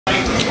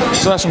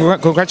So,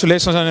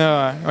 congratulations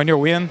on your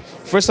win.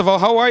 First of all,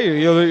 how are you?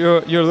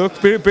 You look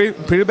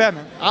pretty bad,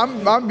 man.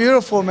 I'm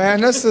beautiful,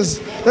 man. This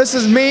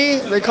is me.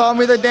 They call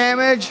me the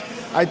Damage.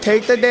 I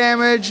take the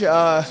damage.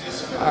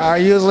 I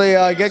usually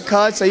get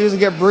cuts. I usually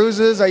get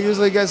bruises. I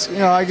usually get,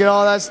 I get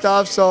all that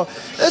stuff. So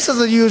this is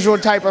the usual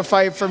type of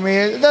fight for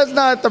me. That's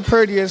not the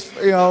prettiest,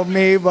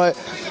 me, but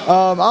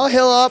I'll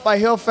heal up. I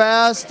heal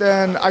fast,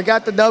 and I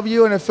got the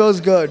W, and it feels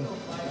good.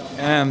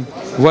 And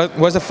what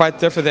was the fight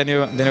tougher than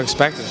you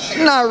expected?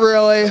 Not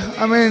really.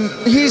 I mean,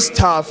 he's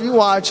tough. You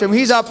watch him.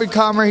 He's up and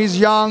comer. He's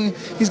young.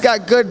 He's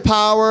got good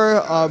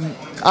power.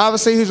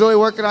 Obviously, he's really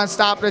working on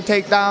stopping the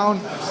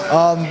takedown.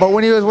 But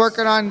when he was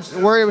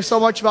worried so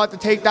much about the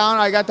takedown,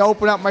 I got to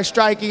open up my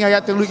striking. I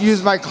got to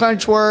use my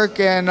clinch work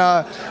and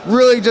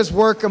really just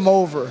work him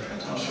over.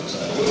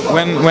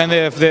 When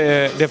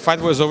the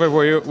fight was over,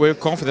 were you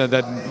confident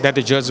that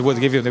the judges would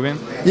give you the win?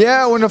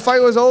 Yeah, when the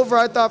fight was over,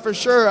 I thought for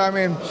sure. I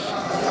mean,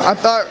 I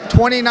thought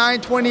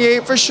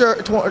 29-28 for sure.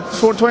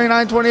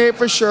 29-28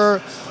 for sure.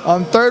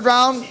 Third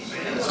round,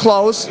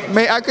 close.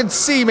 I could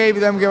see maybe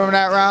them giving him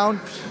that round.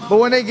 But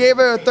when they gave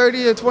it a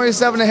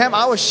 30-27 to him,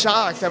 I was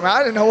shocked. I mean, I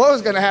didn't know what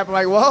was going to happen.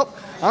 Like, well,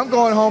 I'm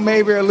going home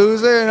maybe a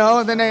loser,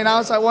 And then they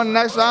announced I won the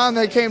next round.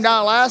 They came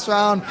down last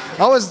round.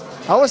 I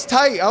was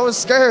tight. I was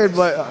scared,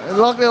 but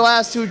luckily the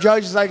last two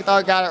judges I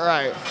thought got it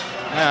right.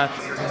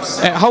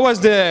 How was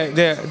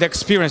the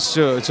experience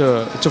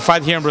to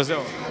fight here in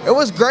Brazil? It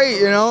was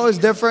great, it was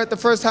different. The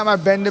first time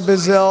I've been to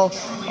Brazil,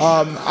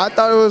 I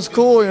thought it was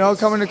cool,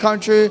 coming to the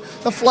country.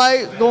 The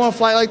going on a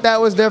flight like that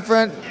was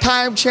different.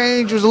 Time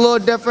change was a little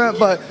different,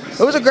 but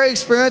it was a great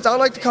experience. I would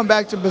like to come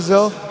back to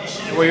Brazil.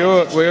 Were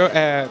you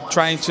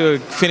trying to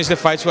finish the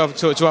fight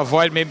to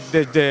avoid maybe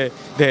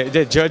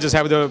the judges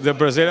have the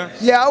Brazilian?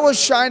 Yeah, I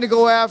was trying to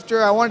go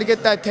after. I wanted to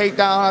get that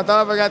takedown. I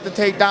thought if I got the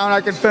takedown, I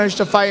could finish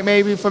the fight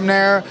maybe from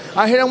there.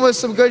 I hit him with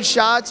some good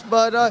shots,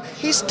 but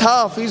he's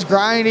tough. He's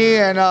grindy,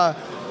 and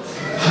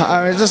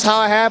I mean, it's just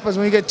how it happens.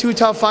 When you get two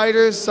tough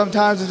fighters,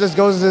 sometimes it just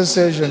goes to the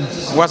decision.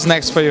 What's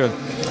next for you?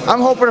 I'm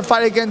hoping to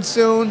fight again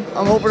soon.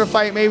 I'm hoping to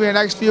fight maybe in the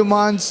next few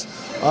months.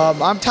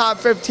 I'm top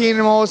 15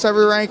 in almost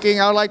every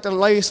ranking. I would like to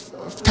lace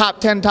top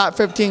 10, top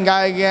 15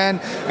 guy again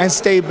and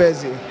stay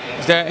busy.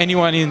 Is there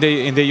anyone in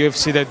the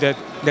UFC that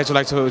you'd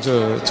like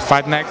to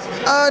fight next?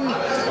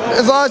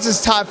 As long as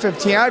it's top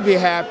 15, I'd be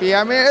happy.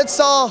 I mean, it's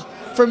all.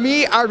 For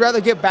me, I'd rather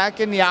get back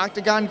in the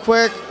octagon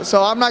quick,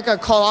 so I'm not going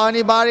to call out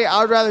anybody.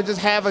 I'd rather just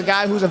have a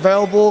guy who's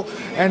available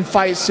and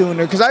fight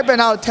sooner, because I've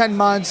been out 10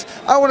 months.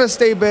 I want to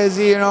stay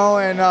busy,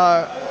 and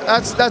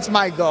that's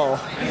my goal.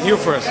 You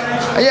first.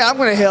 Yeah, I'm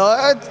going to heal.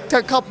 It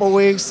took a couple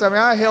weeks. I mean,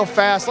 I heal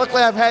fast.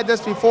 Luckily, I've had this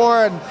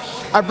before, and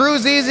I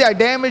bruise easy, I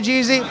damage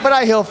easy, but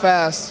I heal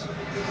fast.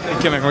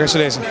 Thank you, man.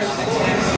 Congratulations.